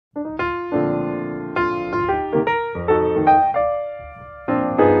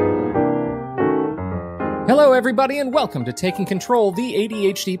everybody, and welcome to Taking Control, the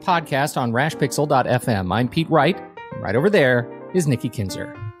ADHD podcast on rashpixel.fm. I'm Pete Wright. And right over there is Nikki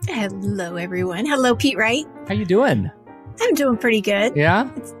Kinzer. Hello, everyone. Hello, Pete Wright. How you doing? I'm doing pretty good.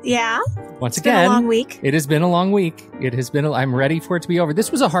 Yeah? Once again, been a long week. It has been a long week. I'm ready for it to be over.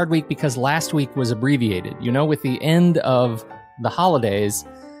 This was a hard week because last week was abbreviated. You know, with the end of the holidays,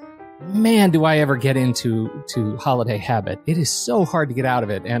 man, do I ever get into holiday habit. It is so hard to get out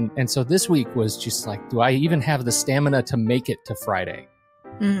of it. And so this week was just like, do I even have the stamina to make it to Friday?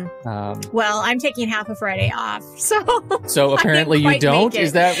 Well, I'm taking half of Friday off, so apparently you don't.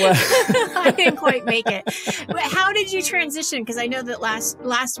 Is that what? I didn't quite make it. But how did you transition? Because I know that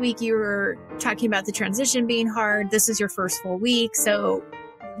last week you were talking about the transition being hard. This is your first full week, so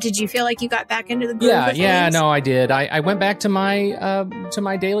did you feel like you got back into the groove? Yeah, no, I did. I went back to my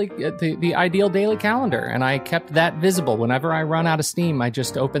daily, the ideal daily calendar, and I kept that visible. Whenever I run out of steam, I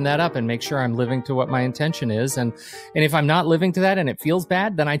just open that up and make sure I'm living to what my intention is. And if I'm not living to that and it feels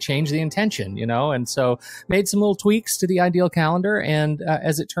bad, then I change the intention, you know? And so made some little tweaks to the ideal calendar. And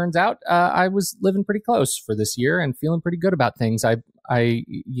as it turns out, I was living pretty close for this year and feeling pretty good about things. I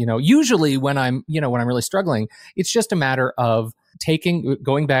usually when I'm really struggling, it's just a matter of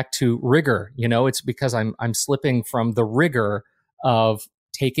going back to rigor. It's because I'm slipping from the rigor of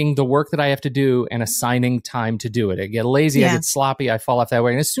taking the work that I have to do and assigning time to do it. I get lazy, I get sloppy, I fall off that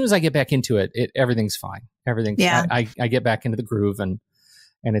way. And as soon as I get back into it, everything's fine. Fine. I get back into the groove and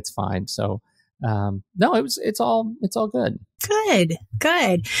it's fine. So no, it's all good.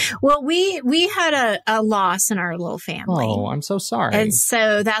 Good. Well, we had a loss in our little family. Oh, I'm so sorry. And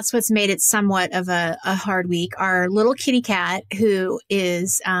so that's what's made it somewhat of a hard week. Our little kitty cat, who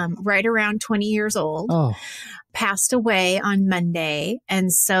is right around 20 years old, passed away on Monday.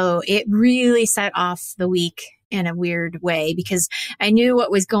 And so it really set off the week in a weird way because I knew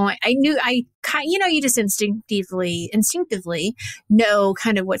what was going. You just instinctively know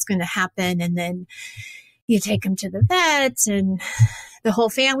kind of what's going to happen, and then you take them to the vet, and the whole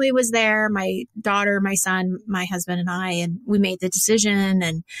family was there. My daughter, my son, my husband, and I, and we made the decision.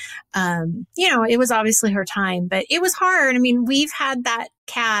 And it was obviously her time, but it was hard. I mean, we've had that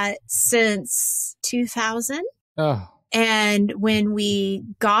cat since 2000. Oh. And when we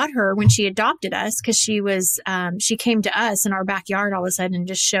got her, when she adopted us, because she came to us in our backyard all of a sudden and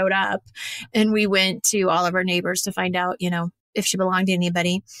just showed up. And we went to all of our neighbors to find out, if she belonged to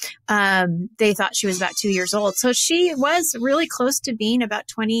anybody. They thought she was about 2 years old. So she was really close to being about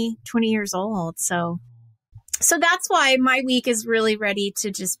 20 years old. So that's why my week is really ready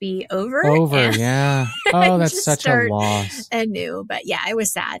to just be over. Yeah. Oh, that's such a loss. Anew. But yeah, it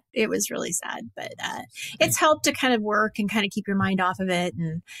was sad. It was really sad. But it's helped to kind of work and kind of keep your mind off of it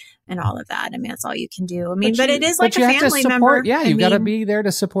and all of that. I mean, that's all you can do. I mean, but it is like a family member. Yeah, you've got to be there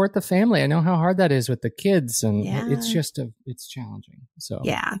to support the family. I know how hard that is with the kids, and it's challenging. So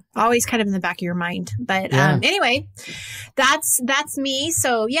yeah, always kind of in the back of your mind. But anyway, that's me.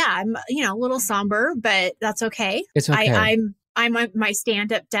 So yeah, I'm a little somber, but that's okay. It's okay. I'm at my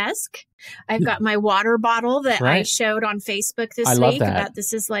stand-up desk. I've got my water bottle that I showed on Facebook this week about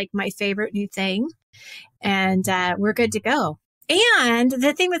this is like my favorite new thing, and we're good to go. And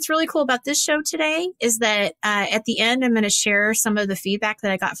the thing that's really cool about this show today is that at the end, I'm going to share some of the feedback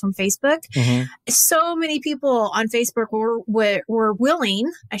that I got from Facebook. Mm-hmm. So many people on Facebook were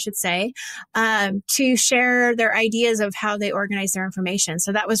willing, I should say, to share their ideas of how they organize their information.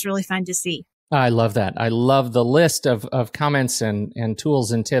 So that was really fun to see. I love that. I love the list of comments and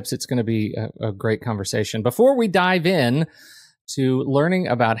tools and tips. It's going to be a great conversation. Before we dive in to learning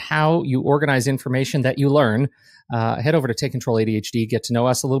about how you organize information that you learn, head over to Take Control ADHD, get to know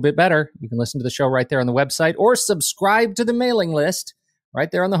us a little bit better. You can listen to the show right there on the website or subscribe to the mailing list right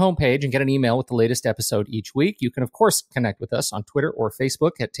there on the homepage and get an email with the latest episode each week. You can, of course, connect with us on Twitter or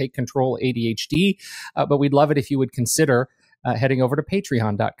Facebook at Take Control ADHD. But we'd love it if you would consider heading over to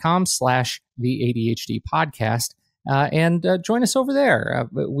patreon.com/the ADHD podcast. And join us over there.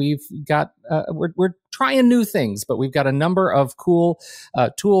 We've got we're trying new things, but we've got a number of cool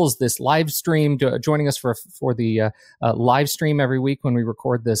tools. This live stream, joining us for the live stream every week when we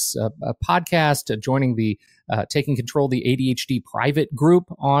record this podcast. Joining the Taking Control the ADHD private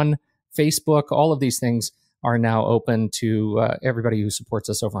group on Facebook. All of these things are now open to everybody who supports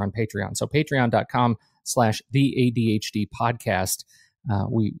us over on Patreon. So patreon.com/the ADHD podcast.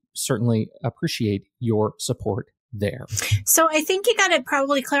 We certainly appreciate your support there. So I think you got to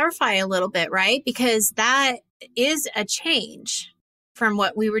probably clarify a little bit, right? Because that is a change from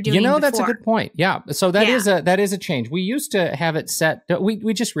what we were doing before. That's a good point. Yeah. So that is a change. We used to have it set.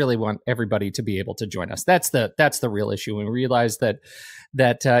 We just really want everybody to be able to join us. That's the real issue. And we realized that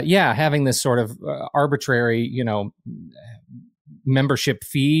having this sort of arbitrary, membership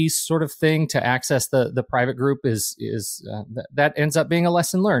fee sort of thing to access the private group is that ends up being a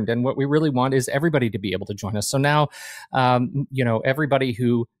lesson learned. And what we really want is everybody to be able to join us. So now, everybody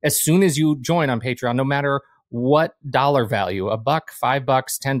who, as soon as you join on Patreon, no matter what dollar value, $1, $5,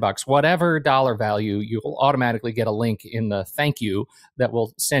 $10, whatever dollar value, you will automatically get a link in the thank you that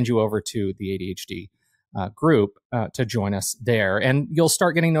will send you over to the ADHD group to join us there. And you'll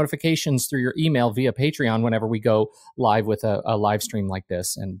start getting notifications through your email via Patreon whenever we go live with a live stream like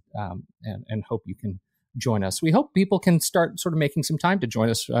this, and hope you can join us. We hope people can start sort of making some time to join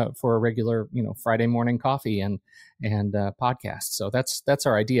us for a regular, Friday morning coffee and podcast. So that's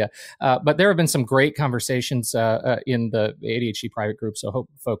our idea. But there have been some great conversations in the ADHD private group. So I hope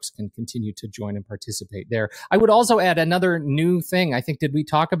folks can continue to join and participate there. I would also add another new thing. I think, did we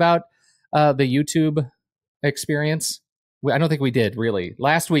talk about the YouTube experience? I don't think we did really.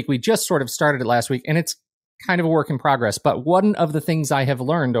 Last week, we just sort of started it last week, and it's kind of a work in progress. But one of the things I have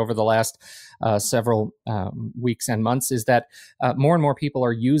learned over the last several weeks and months is that more and more people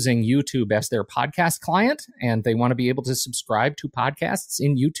are using YouTube as their podcast client, and they want to be able to subscribe to podcasts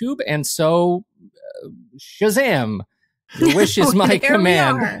in YouTube. And so, Shazam, your wish is my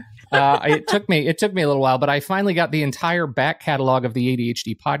command. It took me a little while, but I finally got the entire back catalog of the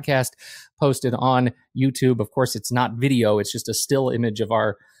ADHD podcast posted on YouTube. Of course, it's not video. It's just a still image of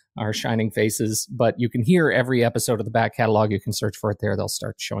our shining faces, but you can hear every episode of the back catalog. You can search for it there. They'll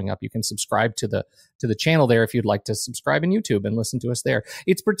start showing up. You can subscribe to the channel there if you'd like to subscribe in YouTube and listen to us there.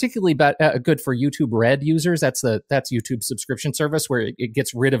 It's particularly good for YouTube Red users. That's YouTube's subscription service where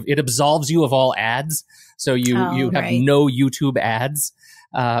it absolves you of all ads. So you have no YouTube ads.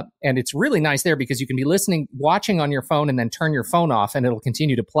 And it's really nice there because you can be watching on your phone and then turn your phone off and it'll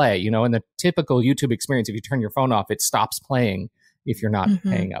continue to play. In the typical YouTube experience, if you turn your phone off, it stops playing if you're not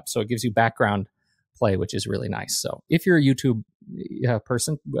paying up. So it gives you background play, which is really nice. So if you're a YouTube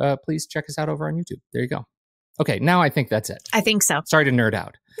person, please check us out over on YouTube. There you go. Okay, now I think that's it. I think so. Sorry to nerd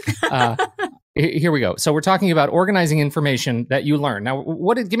out. Here we go. So we're talking about organizing information that you learn. Now,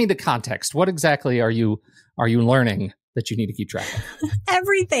 give me the context. What exactly are you learning that you need to keep track of?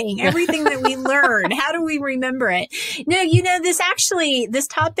 Everything that we learn. How do we remember it? No, this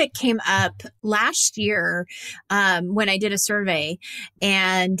topic came up last year when I did a survey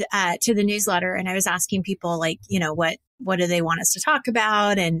and to the newsletter, and I was asking people what do they want us to talk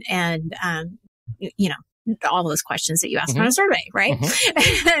about, and all those questions that you ask on a survey, right?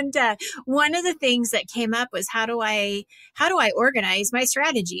 And one of the things that came up was how do I organize my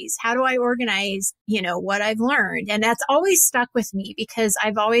strategies? How do I organize, what I've learned? And that's always stuck with me because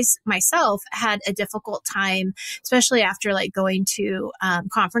I've always myself had a difficult time, especially after going to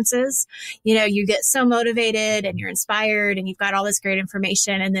conferences. You get so motivated and you're inspired and you've got all this great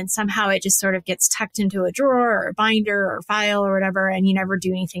information, and then somehow it just sort of gets tucked into a drawer or a binder or file or whatever, and you never do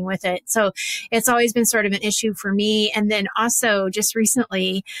anything with it. So it's always been sort of an issue for me. And then also just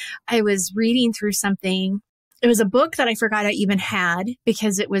recently, I was reading through something. It was a book that I forgot I even had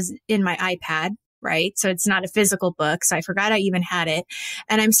because it was in my iPad, right? So it's not a physical book. So I forgot I even had it.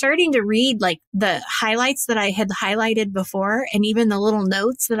 And I'm starting to read the highlights that I had highlighted before, and even the little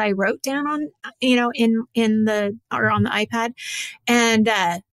notes that I wrote down on, on the iPad. And,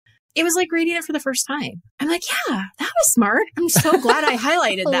 it was like reading it for the first time. I'm like, yeah, that was smart. I'm so glad I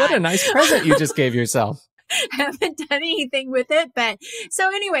highlighted that. What a nice present you just gave yourself. Haven't done anything with it. But so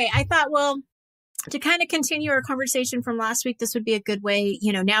anyway, I thought, well, to kind of continue our conversation from last week, this would be a good way.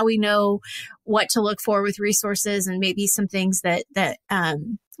 Now we know what to look for with resources and maybe some things that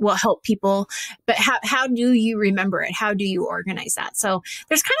will help people. But how do you remember it? How do you organize that? So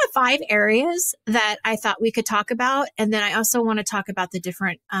there's kind of 5 areas that I thought we could talk about. And then I also want to talk about the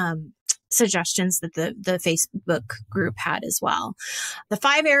different suggestions that the Facebook group had as well. The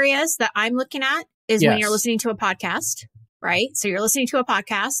 5 areas that I'm looking at is when you're listening to a podcast, right? So you're listening to a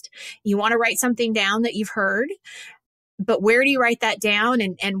podcast. You want to write something down that you've heard. But where do you write that down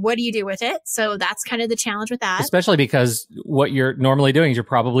and what do you do with it? So that's kind of the challenge with that. Especially because what you're normally doing is you're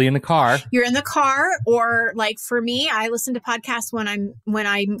probably in the car. You're in the car, or for me, I listen to podcasts when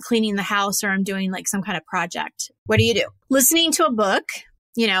I'm cleaning the house or I'm doing some kind of project. What do you do? Listening to a book,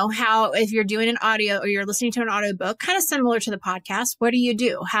 if you're doing an audio or you're listening to an audio book, kind of similar to the podcast, what do you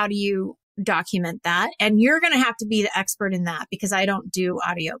do? How do you document that? And you're going to have to be the expert in that because I don't do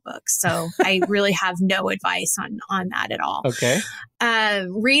audiobooks. So I really have no advice on that at all. Okay.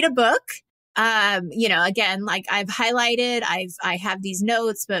 Read a book. Again, like I've highlighted, I have these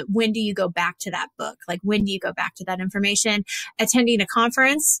notes, but when do you go back to that book? Like, when do you go back to that information? Attending a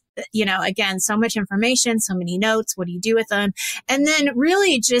conference, again, so much information, so many notes. What do you do with them? And then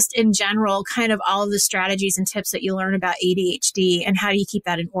really just in general, kind of all of the strategies and tips that you learn about ADHD and how do you keep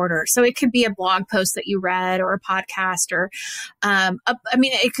that in order? So it could be a blog post that you read or a podcast or,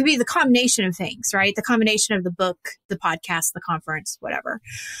 it could be the combination of things, right? The combination of the book, the podcast, the conference, whatever.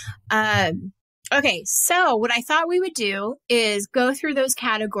 Okay, so what I thought we would do is go through those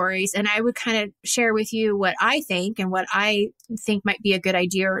categories and I would kind of share with you what I think and what I think might be a good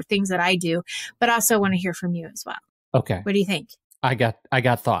idea or things that I do, but also want to hear from you as well. Okay. What do you think? I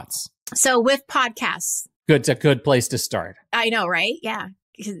got thoughts. So with podcasts. It's a good place to start. I know, right? Yeah.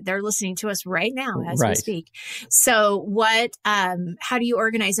 They're listening to us right now as we speak. So how do you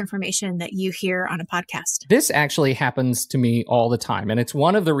organize information that you hear on a podcast? This actually happens to me all the time. And it's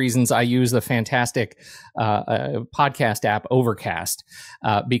one of the reasons I use the fantastic podcast app Overcast,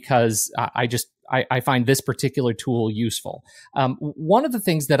 because I find this particular tool useful. One of the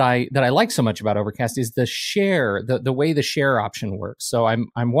things that I like so much about Overcast is the way the share option works. So I'm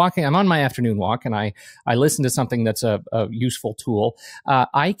on my afternoon walk and I listen to something that's a useful tool.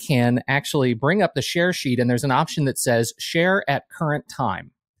 I can actually bring up the share sheet and there's an option that says share at current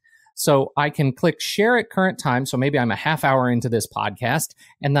time. So I can click share at current time. So maybe I'm a half hour into this podcast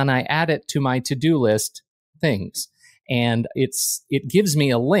and then I add it to my to-do list things. And it gives me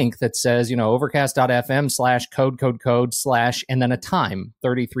a link that says, overcast.fm/code/ and then a time,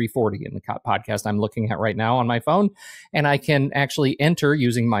 3340 in the podcast I'm looking at right now on my phone. And I can actually enter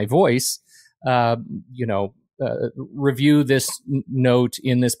using my voice, review this note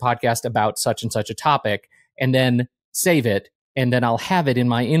in this podcast about such and such a topic, and then save it. And then I'll have it in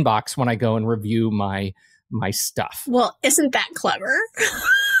my inbox when I go and review my stuff. Well, isn't that clever?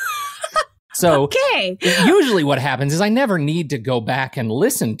 So okay. Usually what happens is I never need to go back and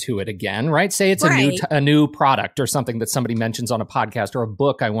listen to it again, right? Say it's a new product or something that somebody mentions on a podcast or a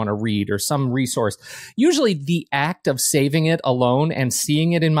book I want to read or some resource. Usually the act of saving it alone and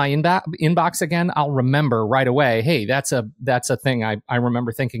seeing it in my inbox again, I'll remember right away, hey, that's a thing I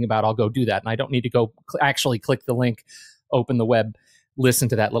remember thinking about. I'll go do that. And I don't need to go actually click the link, open the web, listen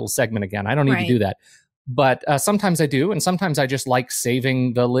to that little segment again. I don't need to do that. But sometimes I do, and sometimes I just like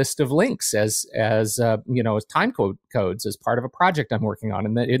saving the list of links as time codes as part of a project I'm working on.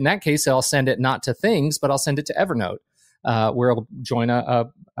 And in that case, I'll send it not to Things, but I'll send it to Evernote, where it'll join a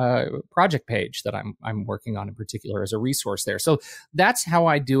project page that I'm working on in particular as a resource there. So that's how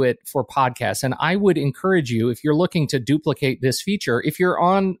I do it for podcasts. And I would encourage you, if you're looking to duplicate this feature, if you're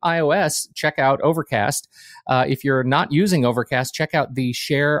on iOS, check out Overcast. If you're not using Overcast, check out the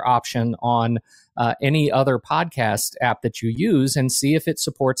share option on any other podcast app that you use and see if it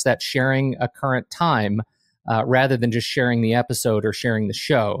supports that sharing a current time rather than just sharing the episode or sharing the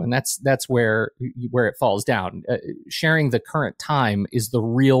show. And that's where it falls down. Sharing the current time is the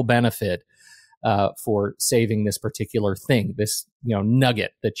real benefit for saving this particular thing, this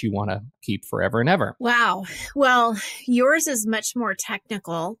nugget that you want to keep forever and ever. Wow. Well, yours is much more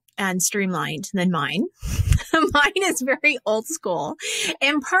technical and streamlined than mine. Mine is very old school.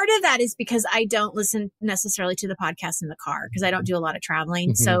 And part of that is because I don't listen necessarily to the podcast in the car because I don't do a lot of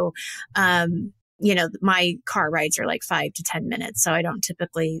traveling. Mm-hmm. So, my car rides are like 5 to 10 minutes. So I don't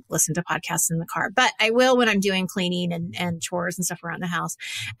typically listen to podcasts in the car, but I will when I'm doing cleaning and chores and stuff around the house.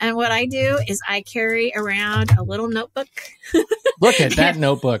 And what I do is I carry around a little notebook. Look at that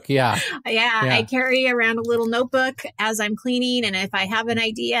notebook. Yeah. Yeah. I carry around a little notebook as I'm cleaning. And if I have an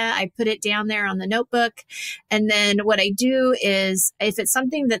idea, I put it down there on the notebook. And then what I do is if it's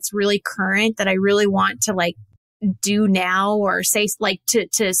something that's really current that I really want to do now or say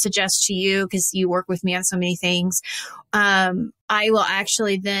to suggest to you because you work with me on so many things, I will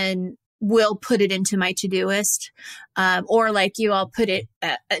actually then will put it into my to-do list, or like you, I'll put it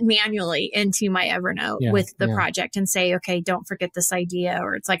manually into my Evernote with the project and say, okay, don't forget this idea,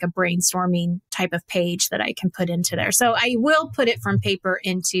 or it's like a brainstorming type of page that I can put into there. So I will put it from paper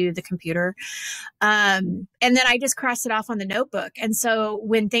into the computer. And then I just cross it off on the notebook. And so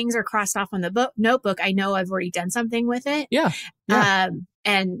when things are crossed off on the notebook, I know I've already done something with it. Yeah.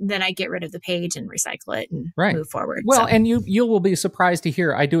 And then I get rid of the page and recycle it and move forward. Well, and you will be surprised to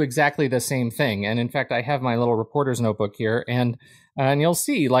hear I do exactly the same thing. And in fact, I have my little reporter's notebook here, and you'll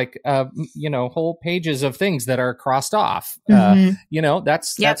see whole pages of things that are crossed off. Mm-hmm.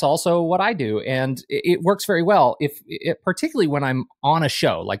 That's also what I do, and it works very well. Particularly when I'm on a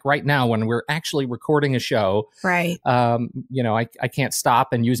show, like right now when we're actually recording a show, right? I can't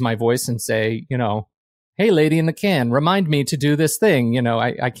stop and use my voice and say, hey, lady in the can, remind me to do this thing.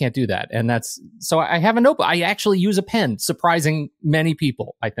 I can't do that. And so I have a notebook. I actually use a pen, surprising many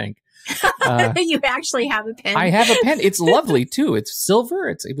people, I think. You actually have a pen. I have a pen. It's lovely too. It's silver.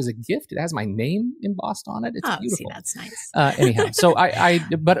 It was a gift. It has my name embossed on it. It's beautiful. See, that's nice. Anyhow, so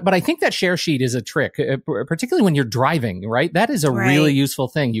but I think that share sheet is a trick, particularly when you're driving, right? That is a really useful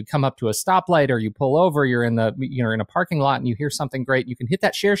thing. You come up to a stoplight or you pull over, you're in a parking lot and you hear something great. You can hit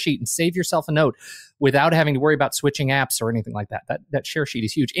that share sheet and save yourself a note without having to worry about switching apps or anything like that. That share sheet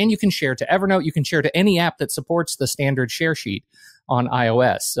is huge. And you can share to Evernote. You can share to any app that supports the standard share sheet on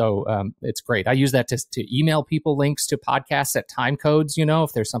iOS. So it's great. I use that to email people links to podcasts at time codes.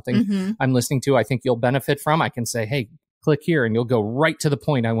 If there's something I'm listening to, I think you'll benefit from, I can say, hey, click here and you'll go right to the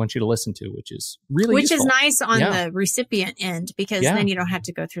point I want you to listen to, which is really useful. Which is nice on the recipient end, because then you don't have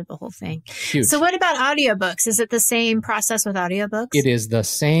to go through the whole thing. Huge. So what about audiobooks? Is it the same process with audiobooks? It is the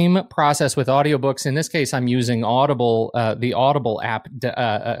same process with audiobooks. In this case, I'm using Audible, the Audible app,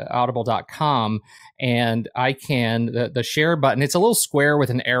 audible.com. And I can, the share button, it's a little square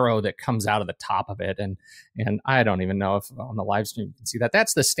with an arrow that comes out of the top of it. And I don't even know if on the live stream you can see that.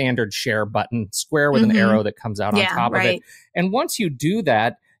 That's the standard share button, square with an arrow that comes out on top of it. And once you do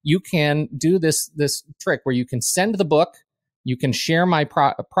that, you can do this trick where you can send the book, you can share my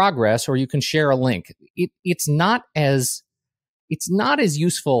progress, or you can share a link. It's not as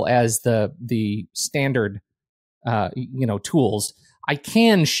useful as the standard tools. I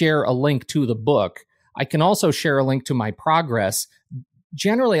can share a link to the book. I can also share a link to my progress.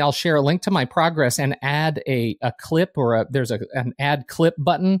 Generally, I'll share a link to my progress and add a clip, or there's an add clip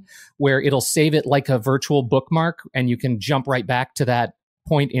button where it'll save it like a virtual bookmark, and you can jump right back to that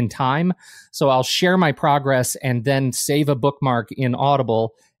point in time. So I'll share my progress and then save a bookmark in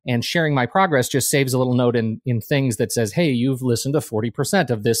Audible. And sharing my progress just saves a little note in things that says, hey, you've listened to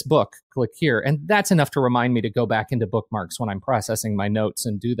 40% of this book. Click here. And that's enough to remind me to go back into bookmarks when I'm processing my notes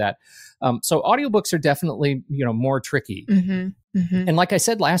and do that. So audiobooks are definitely, more tricky. And like I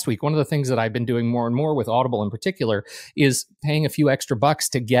said last week, one of the things that I've been doing more and more with Audible in particular is paying a few extra bucks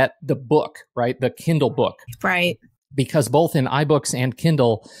to get the book, right? The Kindle book. Right. Because both in iBooks and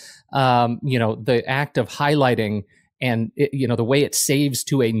Kindle, the act of highlighting and the way it saves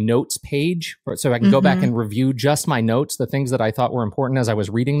to a notes page, so I can go back and review just my notes, the things that I thought were important as I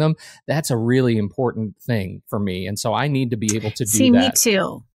was reading them. That's a really important thing for me, and so I need to be able to do that. See, me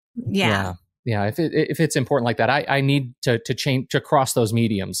too. Yeah. If it's important like that, I need to change, to cross those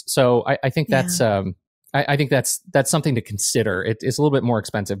mediums. So I think that's I think that's something to consider. It's a little bit more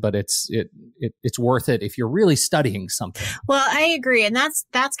expensive, but it's worth it if you're really studying something. Well, I agree. And that's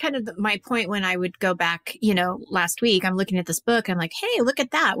kind of my point when I would go back, last week, I'm looking at this book. I'm like, hey, look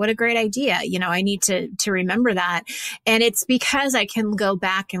at that. What a great idea. I need to remember that. And it's because I can go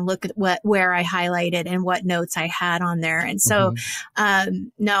back and look at where I highlighted and what notes I had on there. And so,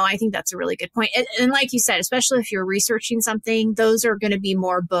 no, I think that's a really good point. And like you said, especially if you're researching something, those are going to be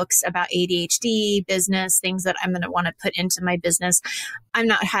more books about ADHD, business, things that I'm going to want to put into my business. I'm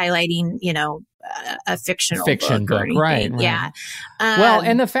not highlighting, a fictional book or anything. Right. Yeah. Well,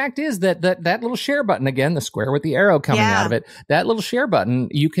 and the fact is that little share button, again, the square with the arrow coming out of it, that little share button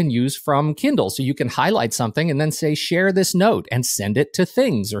you can use from Kindle. So you can highlight something and then say, share this note, and send it to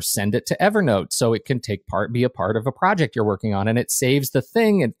Things or send it to Evernote. So it can be a part of a project you're working on. And it saves the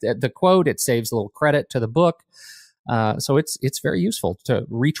thing, the quote, it saves a little credit to the book. So it's very useful to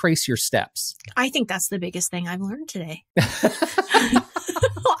retrace your steps. I think that's the biggest thing I've learned today.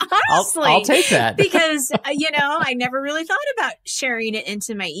 Honestly, I'll take that because, I never really thought about sharing it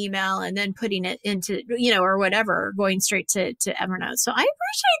into my email and then putting it into, or whatever, going straight to Evernote. So I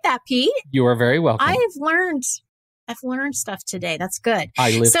appreciate that, Pete. You are very welcome. I've learned stuff today. That's good.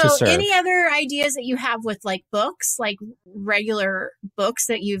 I live to serve. So any other ideas that you have with like books, like regular books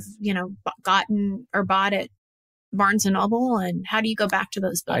that you've, gotten or bought at Barnes and Noble, and how do you go back to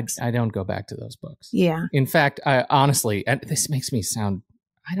those books? I don't go back to those books. Yeah. In fact, honestly, and this makes me sound,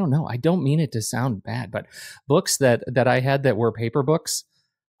 I don't know, I don't mean it to sound bad, but books that I had that were paper books,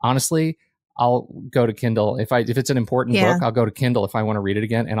 honestly, I'll go to Kindle. If it's an important book, I'll go to Kindle if I want to read it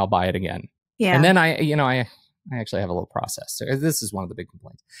again, and I'll buy it again. Yeah. And then I actually have a little process. So this is one of the big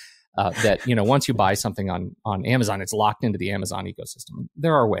complaints. That, once you buy something on Amazon, it's locked into the Amazon ecosystem.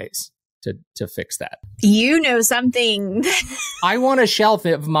 There are ways to fix that. Something. I want a shelf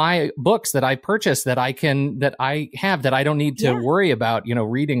of my books that I purchased that I don't need to worry about,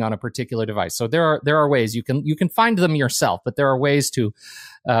 reading on a particular device. So there are ways you can find them yourself, but there are ways to,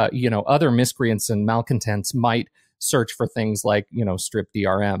 other miscreants and malcontents might search for things like, strip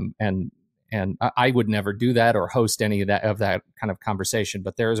DRM and And I would never do that or host any of that kind of conversation,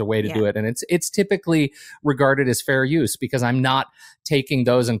 but there is a way to do it. And it's typically regarded as fair use because I'm not taking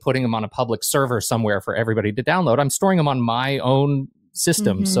those and putting them on a public server somewhere for everybody to download. I'm storing them on my own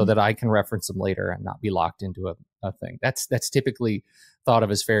system so that I can reference them later and not be locked into a thing. That's typically thought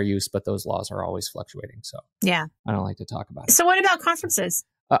of as fair use, but those laws are always fluctuating. So I don't like to talk about it. So what about conferences?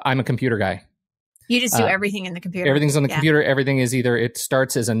 I'm a computer guy. You just do everything in the computer. Everything's on the computer. Everything is either it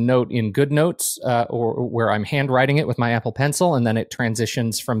starts as a note in GoodNotes or where I'm handwriting it with my Apple Pencil, and then it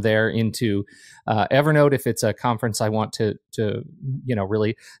transitions from there into Evernote if it's a conference I want to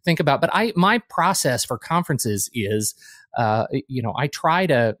really think about. But my process for conferences is I try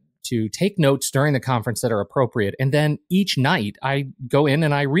to take notes during the conference that are appropriate. And then each night I go in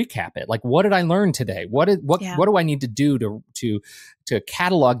and I recap it. Like, what did I learn today? What do I need to do to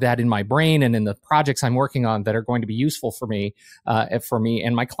catalog that in my brain and in the projects I'm working on that are going to be useful for me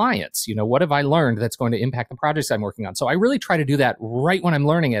and my clients? What have I learned that's going to impact the projects I'm working on? So I really try to do that right when I'm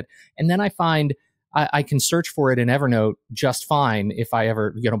learning it. And then I find I can search for it in Evernote just fine if I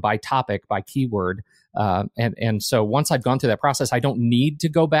ever, by topic, by keyword. And so once I've gone through that process, I don't need to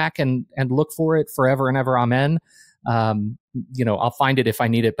go back and look for it forever and ever. Amen. I'll find it if I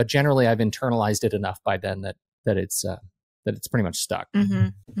need it, but generally I've internalized it enough by then that it's pretty much stuck.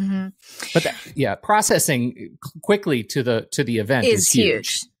 But processing quickly to the event is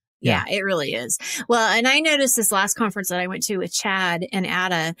huge. Yeah, it really is. Well, and I noticed this last conference that I went to with Chad and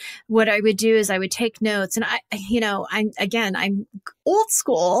Ada, what I would do is I would take notes, and I'm old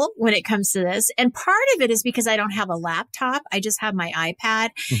school when it comes to this. And part of it is because I don't have a laptop. I just have my iPad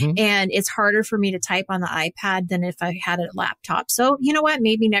and it's harder for me to type on the iPad than if I had a laptop. So you know what,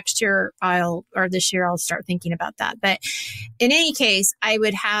 maybe next year this year I'll start thinking about that. But in any case, I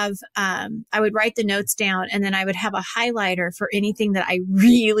would write the notes down, and then I would have a highlighter for anything that I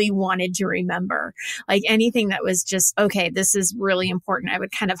really wanted to remember, like anything that was just, okay, this is really important. I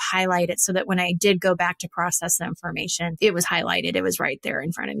would kind of highlight it so that when I did go back to process the information, it was highlighted. It was right there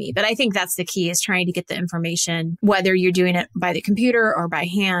in front of me. But I think that's the key, is trying to get the information, whether you're doing it by the computer or by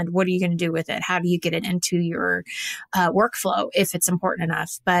hand. What are you going to do with it? How do you get it into your workflow if it's important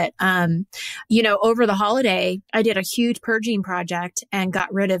enough? But, over the holiday, I did a huge purging project and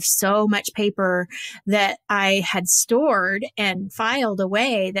got rid of so much paper that I had stored and filed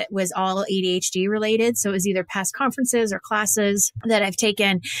away that was all ADHD related. So it was either past conferences or classes that I've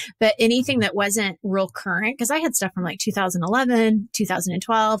taken, but anything that wasn't real current, because I had stuff from like 2011,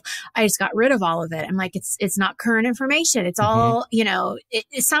 2012, I just got rid of all of it. I'm like, it's not current information. It's all,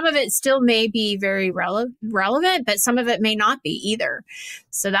 some of it still may be very relevant, but some of it may not be either.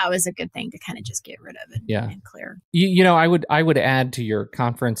 So that was a good thing to kind of just get rid of it and clear. I would add to your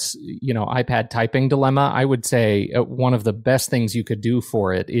conference, iPad typing dilemma. I would say one of the best things you could do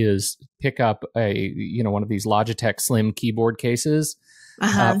for it is pick up one of these Logitech Slim keyboard cases.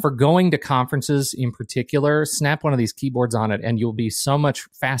 For going to conferences in particular, snap one of these keyboards on it and you'll be so much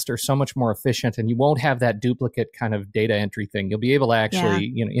faster, so much more efficient, and you won't have that duplicate kind of data entry thing. You'll be able to actually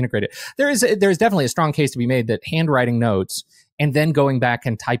integrate it. There's definitely a strong case to be made that handwriting notes and then going back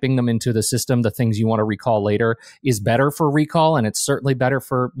and typing them into the system, the things you want to recall later, is better for recall. And it's certainly better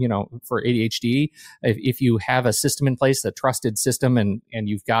for ADHD. If you have a system in place, a trusted system, and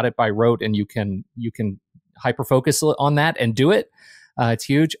you've got it by rote and you can hyper focus on that and do it. It's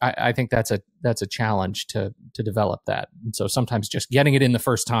huge. I think that's a challenge to develop that. And so sometimes just getting it in the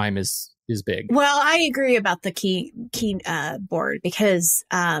first time is big. Well, I agree about the keyboard because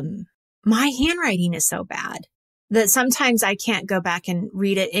my handwriting is so bad that sometimes I can't go back and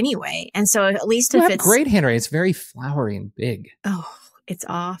read it anyway. And so at least if it's great handwriting, it's very flowery and big. Oh, it's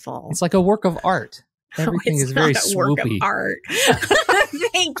awful. It's like a work of art. Everything is very swoopy. Work of art.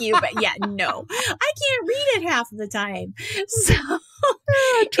 Thank you, but no, I can't read it half of the time. So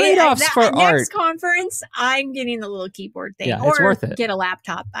trade-offs for art. Next conference, I'm getting the little keyboard thing, or it's worth it. Get a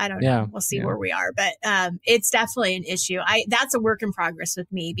laptop. I don't know. We'll see where we are, but it's definitely an issue. That's a work in progress with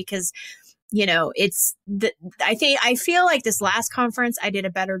me because I feel like this last conference, I did a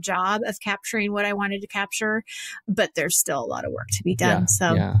better job of capturing what I wanted to capture, but there's still a lot of work to be done.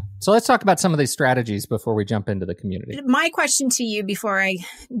 So let's talk about some of these strategies before we jump into the community. My question to you before I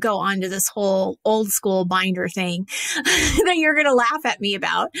go on to this whole old school binder thing that you're going to laugh at me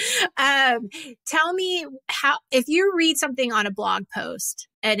about. Tell me if you read something on a blog post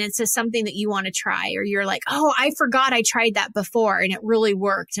and it's just something that you want to try, or you're like, oh, I forgot I tried that before and it really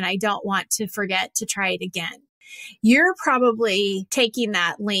worked and I don't want to forget to try it again. you're probably taking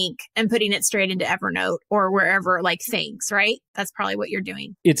that link and putting it straight into Evernote or wherever, like things, right? That's probably what you're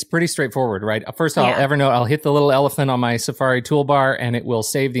doing. It's pretty straightforward, right? First, Evernote, I'll hit the little elephant on my Safari toolbar and it will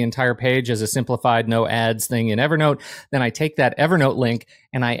save the entire page as a simplified no ads thing in Evernote. Then I take that Evernote link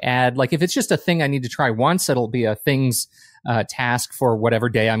and I add, like if it's just a thing I need to try once, it'll be a things task for whatever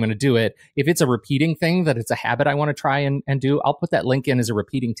day I'm going to do it. If it's a repeating thing that it's a habit I want to try and do, I'll put that link in as a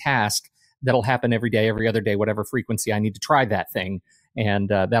repeating task that'll happen every day, every other day, whatever frequency I need to try that thing. And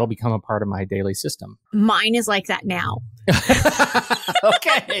that'll become a part of my daily system. Mine is like that now.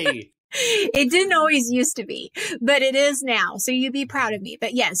 Okay. It didn't always used to be, but it is now. So you'd be proud of me.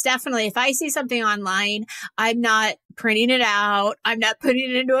 But yes, definitely. If I see something online, I'm not printing it out. I'm not putting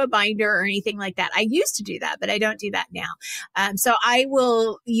it into a binder or anything like that. I used to do that, but I don't do that now. So I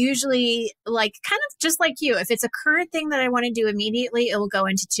will usually like kind of just like you, if it's a current thing that I want to do immediately, it will go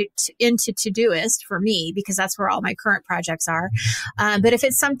into Todoist for me because that's where all my current projects are. But if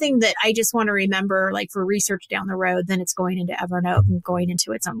it's something that I just want to remember, like for research down the road, then it's going into Evernote and going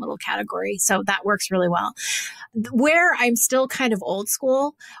into its own little category. So that works really well. Where I'm still kind of old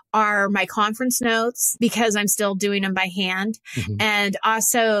school are my conference notes because I'm still doing them by hand. Mm-hmm. And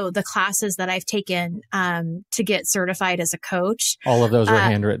also the classes that I've taken to get certified as a coach. All of those are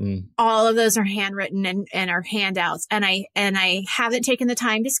handwritten. All of those are handwritten and are handouts. And I haven't taken the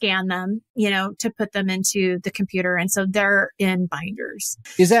time to scan them, to put them into the computer. And so they're in binders.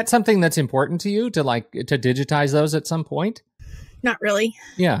 Is that something that's important to you to digitize those at some point? Not really.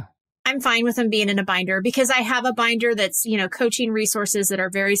 Yeah. I'm fine with them being in a binder because I have a binder that's, coaching resources that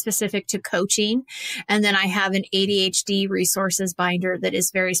are very specific to coaching. And then I have an ADHD resources binder that is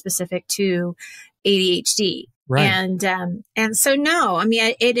very specific to ADHD. Right. And so, no, I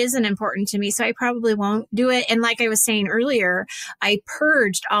mean, it isn't important to me. So I probably won't do it. And like I was saying earlier, I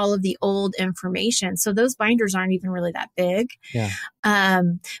purged all of the old information. So those binders aren't even really that big. Yeah.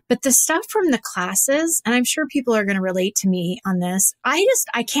 But the stuff from the classes, and I'm sure people are going to relate to me on this, I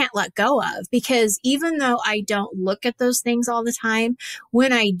can't let go of because even though I don't look at those things all the time,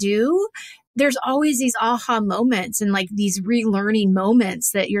 when I do, there's always these aha moments and like these relearning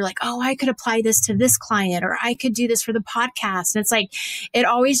moments that you're like, oh, I could apply this to this client or I could do this for the podcast. And it's like, it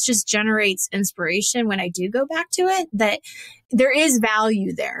always just generates inspiration when I do go back to it that there is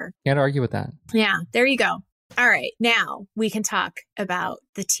value there. Can't argue with that. Yeah, there you go. All right. Now we can talk about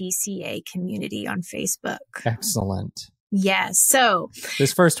the TCA community on Facebook. Excellent. Yes. So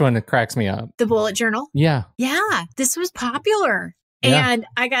this first one, it cracks me up. The bullet journal. Yeah. Yeah. This was popular. Yeah. And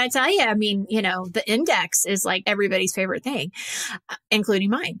I got to tell you, I mean, the index is like everybody's favorite thing,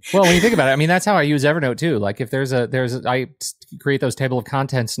 including mine. Well, when you think about it, I mean, that's how I use Evernote too. Like if I create those table of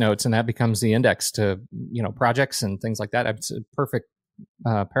contents notes and that becomes the index to, projects and things like that. It's a perfect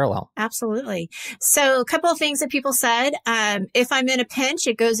parallel. Absolutely. So a couple of things that people said. If I'm in a pinch,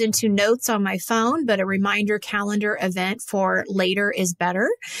 it goes into notes on my phone, but a reminder calendar event for later is better.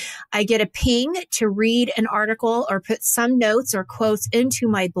 I get a ping to read an article or put some notes or quotes into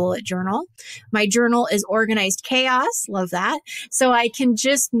my bullet journal. My journal is organized chaos. Love that. So I can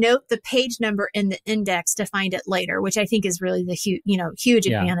just note the page number in the index to find it later, which I think is really the huge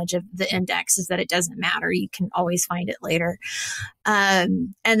advantage of the index is that it doesn't matter. You can always find it later.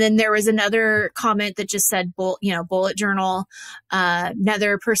 And then there was another comment that just said, bullet journal.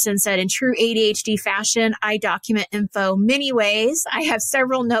 Another person said, in true ADHD fashion, I document info many ways. I have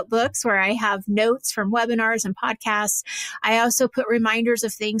several notebooks where I have notes from webinars and podcasts. I also put reminders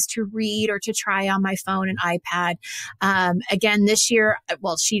of things to read or to try on my phone and iPad. Again, this year,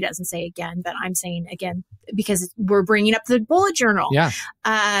 well, she doesn't say again, but I'm saying again, because we're bringing up the bullet journal. Yeah.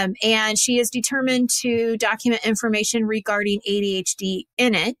 And she is determined to document information regarding ADHD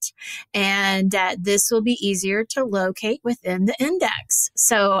in it. And this will be easier to locate within the index.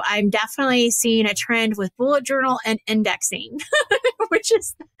 So I'm definitely seeing a trend with bullet journal and indexing, which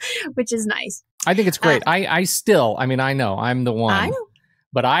is nice. I think it's great. I know I'm the one. I know.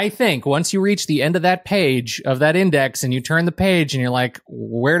 But I think once you reach the end of that page of that index and you turn the page and you're like,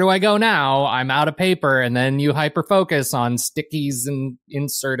 where do I go now? I'm out of paper. And then you hyper focus on stickies and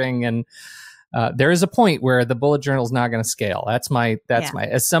inserting. And there is a point where the bullet journal is not going to scale. That's my,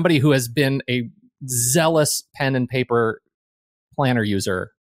 as somebody who has been a zealous pen and paper planner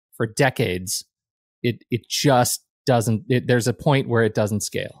user for decades, it just doesn't, there's a point where it doesn't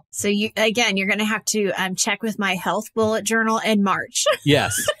scale. So you're going to have to check with my health bullet journal in March.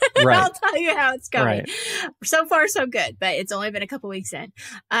 Yes. Right. I'll tell you how it's going. Right. So far, so good, but it's only been a couple weeks in.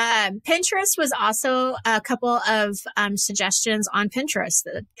 Pinterest was also a couple of suggestions on Pinterest,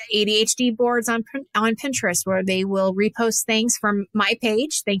 the ADHD boards on Pinterest, where they will repost things from my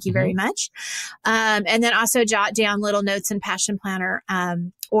page. Thank you very much. And then also jot down little notes in Passion Planner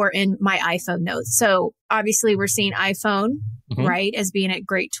or in my iPhone notes. So obviously we're seeing iPhone, right, as being a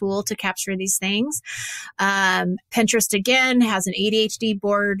great tool to capture these things. Pinterest, again, has an ADHD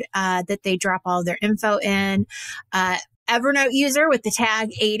board that they drop all their info in. Evernote user with the tag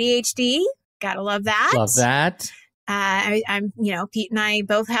ADHD. Gotta love that. Love that. I'm, Pete and I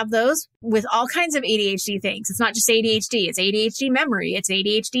both have those with all kinds of ADHD things. It's not just ADHD. It's ADHD memory. It's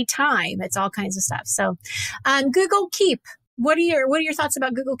ADHD time. It's all kinds of stuff. So, Google Keep. What are your thoughts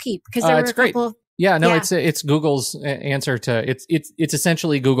about Google Keep? Because there were a couple. Yeah, no, it's Google's answer to it's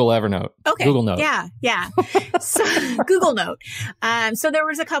essentially Google Evernote. Okay. Google Note. Yeah. So Google Note. So there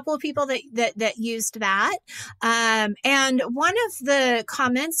was a couple of people that used that. And one of the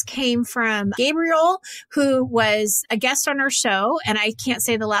comments came from Gabriel, who was a guest on our show, and I can't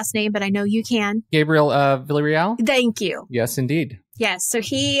say the last name, but I know you can. Gabriel Villarreal? Thank you. Yes, indeed. Yes. So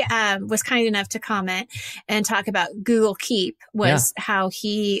he was kind enough to comment and talk about Google Keep was how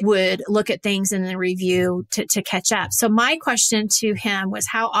he would look at things and then review to catch up. So my question to him was,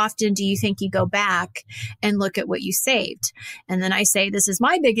 how often do you think you go back and look at what you saved? And then I say, this is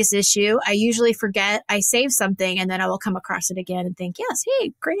my biggest issue. I usually forget I saved something and then I will come across it again and think, yes,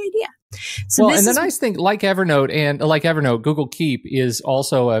 hey, great idea. So well, and the nice thing, like Evernote, Google Keep is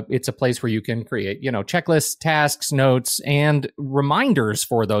also it's a place where you can create, checklists, tasks, notes, and reminders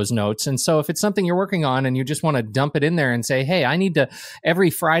for those notes. And so if it's something you're working on and you just want to dump it in there and say, hey, I need to, every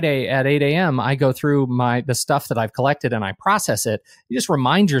Friday at 8 a.m., I go through the stuff that I've collected and I process it. You just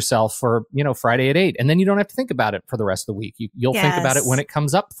remind yourself for, Friday at 8, and then you don't have to think about it for the rest of the week. You'll think about it when it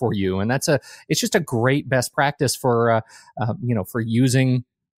comes up for you. And it's just a great best practice for using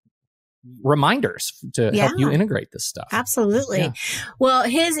reminders to help you integrate this stuff. Absolutely. Yeah. Well,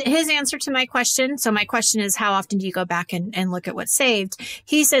 his answer to my question. So my question is, how often do you go back and look at what's saved?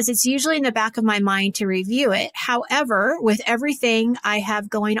 He says it's usually in the back of my mind to review it. However, with everything I have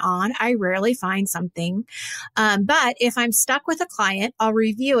going on, I rarely find something. But if I'm stuck with a client, I'll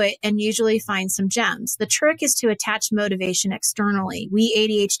review it and usually find some gems. The trick is to attach motivation externally. We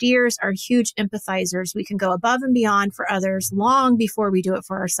ADHDers are huge empathizers. We can go above and beyond for others long before we do it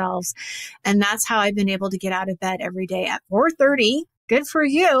for ourselves. And that's how I've been able to get out of bed every day at 4:30. Good for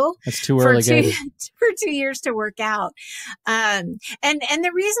you. That's too early. For 2 years to work out. And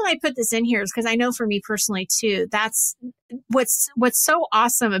the reason I put this in here is because I know for me personally too, that's what's so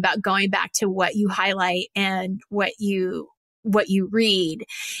awesome about going back to what you highlight and what you read.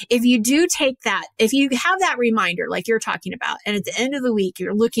 If you do take that, if you have that reminder, like you're talking about, and at the end of the week,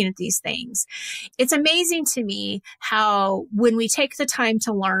 you're looking at these things, it's amazing to me how when we take the time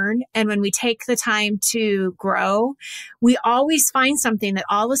to learn and when we take the time to grow, we always find something that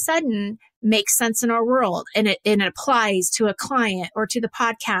all of a sudden makes sense in our world and it applies to a client or to the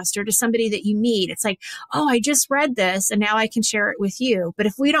podcast or to somebody that you meet. It's like, oh, I just read this and now I can share it with you. But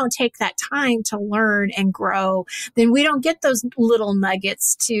if we don't take that time to learn and grow, then we don't get those little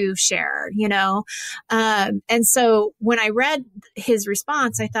nuggets to share, And so when I read his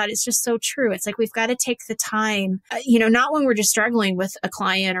response, I thought it's just so true. It's like, we've got to take the time, not when we're just struggling with a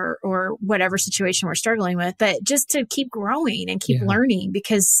client or whatever situation we're struggling with, but just to keep growing and keep learning,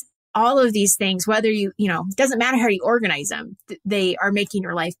 because all of these things, whether it doesn't matter how you organize them, they are making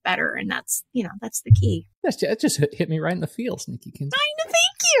your life better. And that's the key. That just hit me right in the feels, Nikki Kinsey. I know,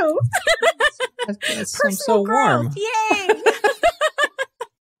 thank you. That's so warm. Yay.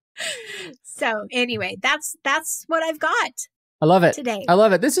 So anyway, that's what I've got. I love it today. I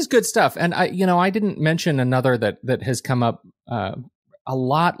love it. This is good stuff. And I didn't mention another that has come up, a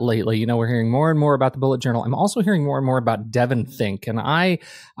lot lately. We're hearing more and more about the bullet journal. I'm also hearing more and more about Devon Think, and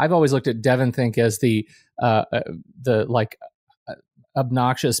I've always looked at Devon Think as the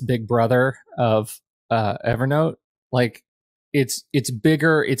obnoxious big brother of Evernote. Like it's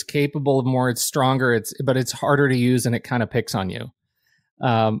bigger, it's capable of more, it's stronger, but it's harder to use, and it kind of picks on you.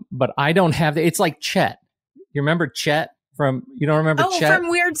 But I don't have it's like Chet. You remember Chet? You don't remember Chet? From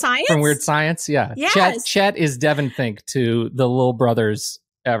Weird Science? From Weird Science, yeah. Yes. Chet is Devon Think to the little brother's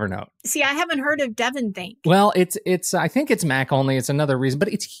Evernote. See, I haven't heard of Devon Think. Well, it's I think it's Mac only. It's another reason, but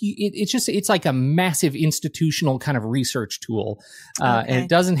it's like a massive institutional kind of research tool. And it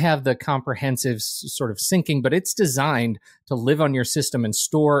doesn't have the comprehensive sort of syncing, but it's designed to live on your system and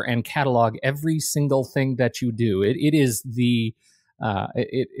store and catalog every single thing that you do. It is the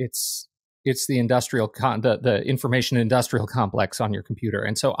It's the the information industrial complex on your computer.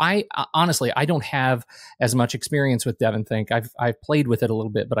 And so I honestly, I don't have as much experience with DevonThink. I've played with it a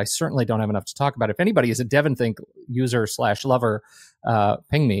little bit, but I certainly don't have enough to talk about. If anybody is a DevonThink user / lover,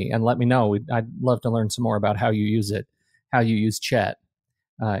 ping me and let me know. I'd love to learn some more about how you use it, how you use Chet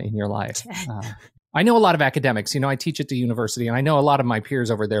in your life. I know a lot of academics. I teach at the university, and I know a lot of my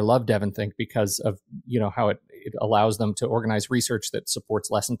peers over there love DevonThink because of how it allows them to organize research that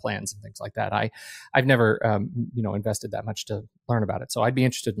supports lesson plans and things like that. I've never invested that much to learn about it, so I'd be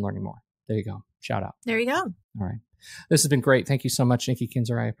interested in learning more. There you go. Shout out. There you go. All right. This has been great. Thank you so much, Nikki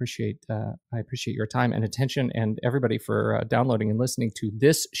Kinzer. I appreciate your time and attention, and everybody for downloading and listening to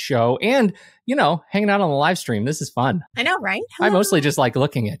this show, and hanging out on the live stream. This is fun. I know, right? Hello. I mostly just like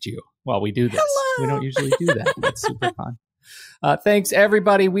looking at you while we do this. Hello. We don't usually do that. That's super fun. Thanks,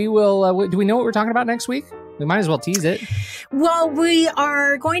 everybody. We will. Do we know what we're talking about next week? We might as well tease it. Well, we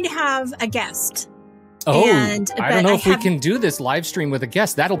are going to have a guest. Oh, I don't know if we can do this live stream with a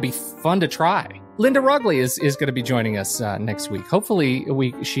guest. That'll be fun to try. Linda Rugley is going to be joining us next week. Hopefully,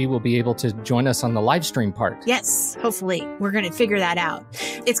 she will be able to join us on the live stream part. Yes, hopefully. We're going to figure that out.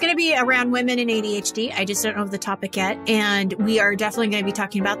 It's going to be around women and ADHD. I just don't know the topic yet. And we are definitely going to be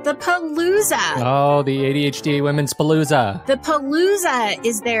talking about the Palooza. Oh, the ADHD Women's Palooza. The Palooza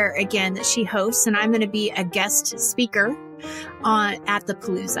is there again that she hosts, and I'm going to be a guest speaker at the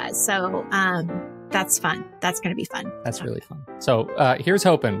Palooza. So, that's fun. That's going to be fun. That's really fun. So here's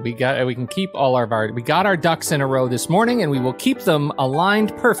hoping we can keep we got our ducks in a row this morning, and we will keep them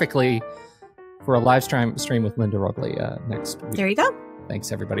aligned perfectly for a live stream with Linda Rugley next week. There you go.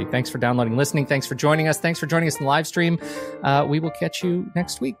 Thanks, everybody. Thanks for downloading, listening. Thanks for joining us. Thanks for joining us in the live stream. We will catch you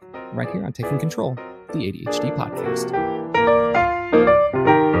next week right here on Taking Control, the ADHD podcast.